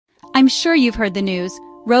I'm sure you've heard the news.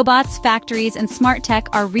 Robots, factories, and smart tech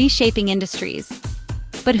are reshaping industries.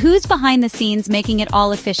 But who's behind the scenes making it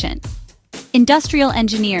all efficient? Industrial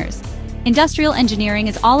engineers. Industrial engineering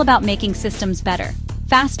is all about making systems better,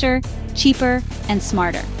 faster, cheaper, and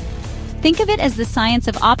smarter. Think of it as the science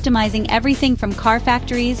of optimizing everything from car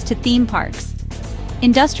factories to theme parks.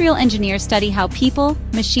 Industrial engineers study how people,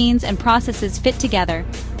 machines, and processes fit together,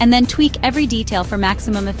 and then tweak every detail for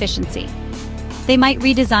maximum efficiency. They might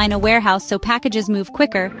redesign a warehouse so packages move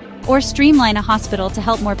quicker, or streamline a hospital to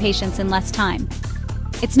help more patients in less time.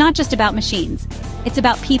 It's not just about machines, it's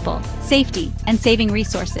about people, safety, and saving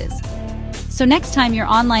resources. So next time your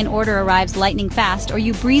online order arrives lightning fast or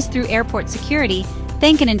you breeze through airport security,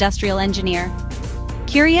 thank an industrial engineer.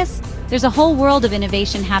 Curious? There's a whole world of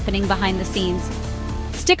innovation happening behind the scenes.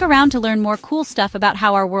 Stick around to learn more cool stuff about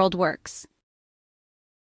how our world works.